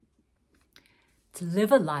To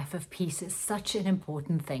live a life of peace is such an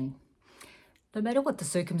important thing. No matter what the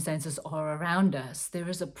circumstances are around us, there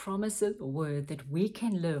is a promise of the word that we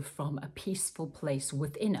can live from a peaceful place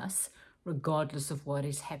within us, regardless of what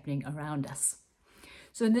is happening around us.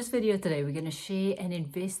 So in this video today, we're going to share and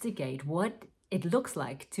investigate what it looks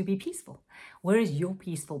like to be peaceful. Where is your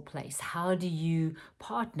peaceful place? How do you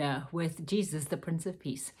partner with Jesus, the Prince of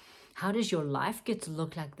Peace? How does your life get to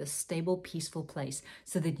look like this stable, peaceful place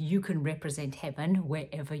so that you can represent heaven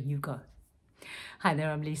wherever you go? Hi there,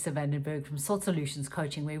 I'm Lisa Vandenberg from Salt Solutions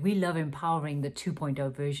Coaching, where we love empowering the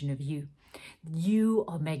 2.0 version of you. You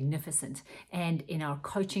are magnificent, and in our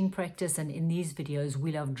coaching practice and in these videos,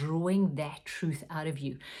 we love drawing that truth out of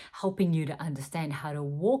you, helping you to understand how to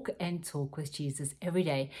walk and talk with Jesus every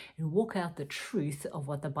day and walk out the truth of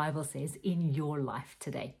what the Bible says in your life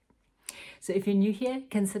today. So if you're new here,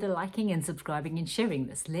 consider liking and subscribing and sharing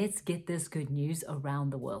this. Let's get this good news around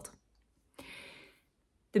the world.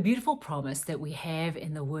 The beautiful promise that we have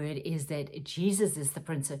in the Word is that Jesus is the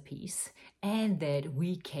Prince of Peace and that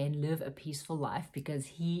we can live a peaceful life because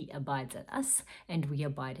He abides in us and we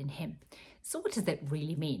abide in Him. So what does that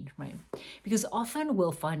really mean, right? Because often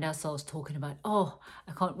we'll find ourselves talking about, oh,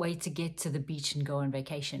 I can't wait to get to the beach and go on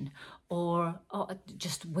vacation. Or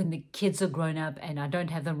just when the kids are grown up and I don't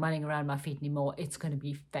have them running around my feet anymore, it's going to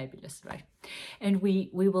be fabulous, right? And we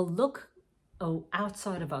will look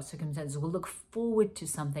outside of our circumstances, we'll look forward to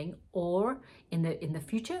something or in the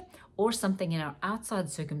future, or something in our outside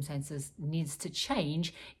circumstances needs to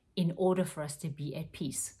change in order for us to be at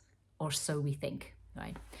peace, or so we think,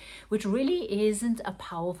 right? Which really isn't a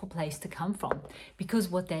powerful place to come from, because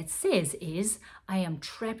what that says is I am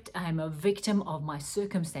trapped, I am a victim of my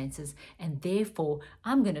circumstances, and therefore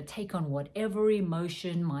I'm going to take on whatever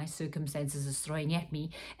emotion my circumstances is throwing at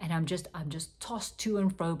me, and I'm just tossed to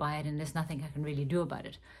and fro by it, and there's nothing I can really do about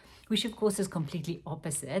it, which of course is completely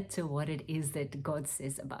opposite to what it is that God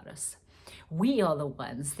says about us. We are the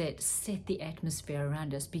ones that set the atmosphere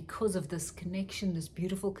around us because of this connection, this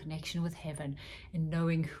beautiful connection with heaven, and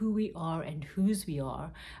knowing who we are and whose we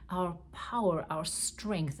are, our power, our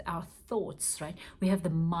strength, our thoughts, right? We have the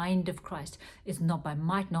mind of Christ. It's not by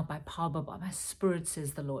might, not by power, but by my spirit,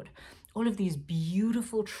 says the Lord. All of these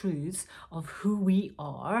beautiful truths of who we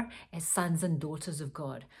are as sons and daughters of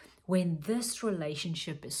God. When this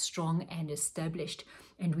relationship is strong and established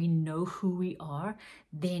and we know who we are,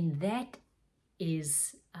 then that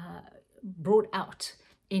is brought out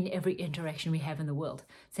in every interaction we have in the world.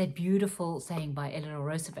 It's that beautiful saying by Eleanor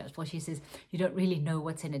Roosevelt, where she says, you don't really know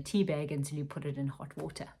what's in a tea bag until you put it in hot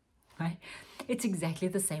water. Right? It's exactly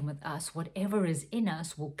the same with us. Whatever is in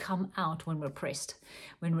us will come out when we're pressed,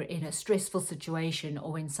 when we're in a stressful situation,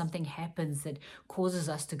 or when something happens that causes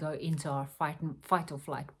us to go into our fight or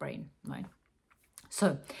flight brain, right?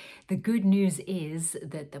 So the good news is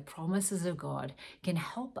that the promises of God can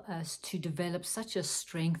help us to develop such a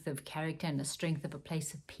strength of character and a strength of a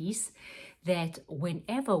place of peace that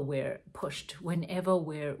whenever we're pushed, whenever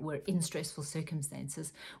we're in stressful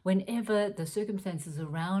circumstances, whenever the circumstances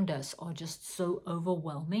around us are just so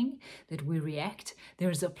overwhelming that we react, there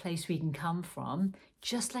is a place we can come from,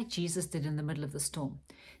 just like Jesus did in the middle of the storm.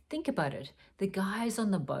 Think about it. The guys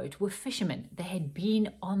on the boat were fishermen. They had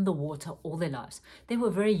been on the water all their lives. They were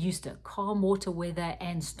very used to calm water weather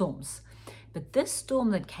and storms. But this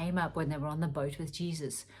storm that came up when they were on the boat with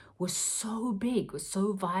Jesus was so big, was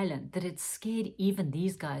so violent, that it scared even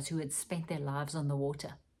these guys who had spent their lives on the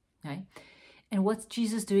water. Right? And what's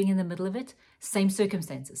Jesus doing in the middle of it? Same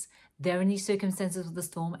circumstances. They're in these circumstances with the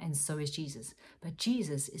storm, and so is Jesus. But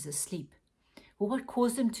Jesus is asleep. Well, what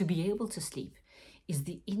caused him to be able to sleep is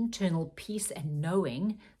the internal peace and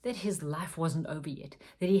knowing that his life wasn't over yet,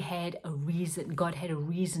 that he had a reason, God had a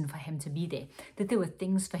reason for him to be there, that there were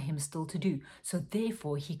things for him still to do. So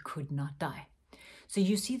therefore he could not die. So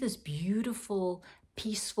you see this beautiful,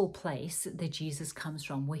 peaceful place that Jesus comes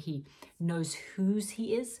from, where he knows whose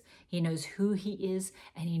he is, he knows who he is,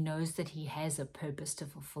 and he knows that he has a purpose to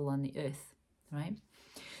fulfill on the earth, right?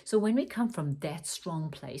 So when we come from that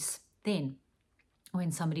strong place, then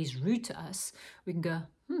when somebody's rude to us, we can go,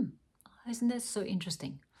 isn't that so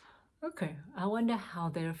interesting? Okay, I wonder how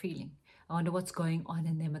they're feeling. I wonder what's going on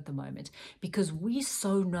in them at the moment. Because we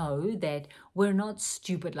so know that we're not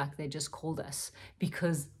stupid like they just called us,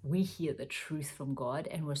 because we hear the truth from God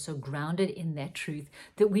and we're so grounded in that truth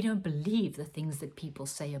that we don't believe the things that people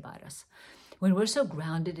say about us. When we're so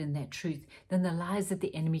grounded in that truth, then the lies that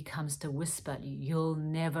the enemy comes to whisper, you'll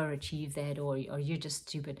never achieve that, or you're just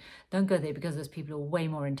stupid. Don't go there because those people are way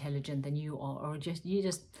more intelligent than you are, or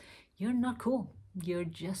you're not cool. You're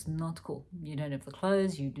just not cool. You don't have the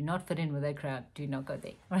clothes. You do not fit in with that crowd. Do not go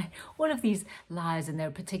there, right? All of these lies, and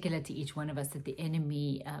they're particular to each one of us, that the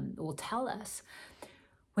enemy will tell us.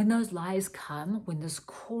 When those lies come, when this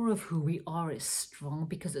core of who we are is strong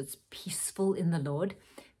because it's peaceful in the Lord,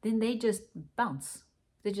 then they just bounce.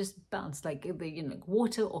 They just bounce like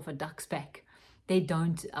water off a duck's back. They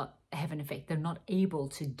don't have an effect. They're not able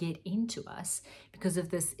to get into us because of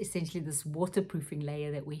this, essentially this waterproofing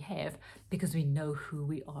layer that we have, because we know who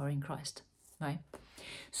we are in Christ, right?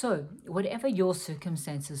 So whatever your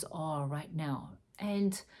circumstances are right now,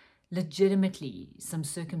 and legitimately some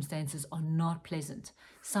circumstances are not pleasant,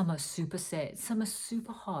 some are super sad, some are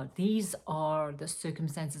super hard. These are the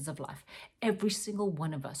circumstances of life. Every single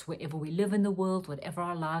one of us, wherever we live in the world, whatever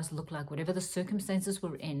our lives look like, whatever the circumstances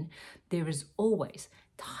we're in, there is always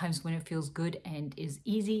times when it feels good and is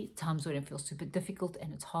easy, times when it feels super difficult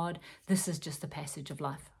and it's hard. This is just the passage of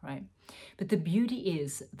life, right? But the beauty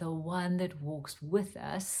is the one that walks with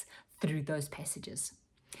us through those passages.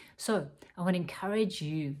 So I want to encourage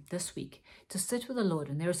you this week to sit with the Lord,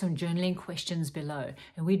 and there are some journaling questions below,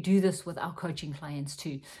 and we do this with our coaching clients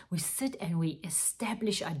too. We sit and we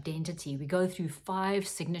establish identity. We go through 5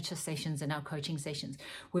 signature sessions in our coaching sessions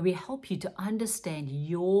where we help you to understand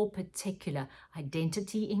your particular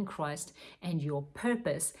identity in Christ and your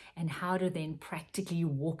purpose, and how to then practically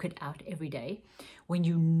walk it out every day. When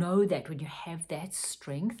you know that, when you have that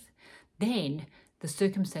strength, then the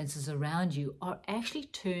circumstances around you are actually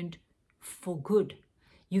turned for good.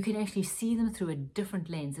 You can actually see them through a different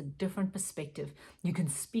lens, a different perspective. You can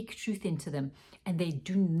speak truth into them, and they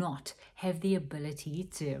do not have the ability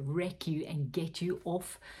to wreck you and get you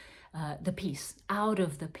off the peace, out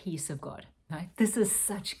of the peace of God. Right? This is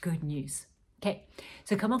such good news. Okay,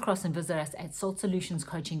 so come across and visit us at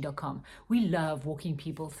saltsolutionscoaching.com. We love walking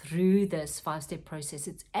people through this 5-step process.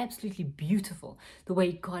 It's absolutely beautiful the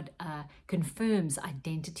way God confirms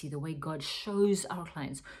identity, the way God shows our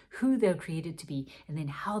clients who they're created to be, and then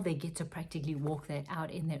how they get to practically walk that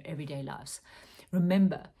out in their everyday lives.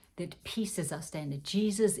 Remember that peace is our standard.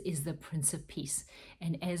 Jesus is the Prince of Peace.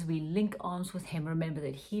 And as we link arms with him, remember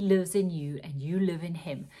that he lives in you and you live in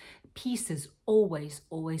him. Peace is always,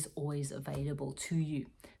 always, always available to you.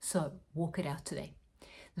 So walk it out today. There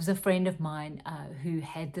was a friend of mine who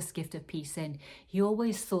had this gift of peace, and he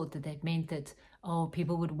always thought that that meant that,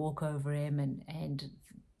 people would walk over him and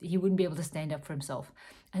he wouldn't be able to stand up for himself,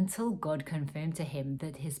 until God confirmed to him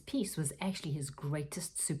that his peace was actually his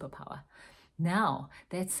greatest superpower. Now,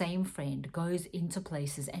 that same friend goes into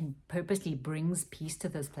places and purposely brings peace to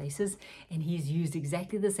those places, and he's used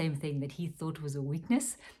exactly the same thing that he thought was a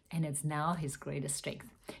weakness, and it's now his greatest strength.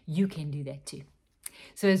 You can do that too.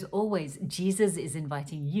 So as always, Jesus is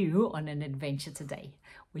inviting you on an adventure today.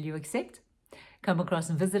 Will you accept? Come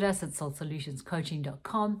across and visit us at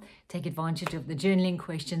saltsolutionscoaching.com. Take advantage of the journaling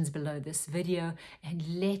questions below this video, and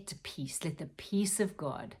let the peace of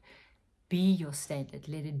God be your standard.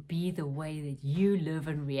 Let it be the way that you live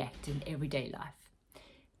and react in everyday life.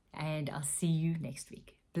 And I'll see you next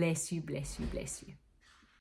week. Bless you, bless you, bless you.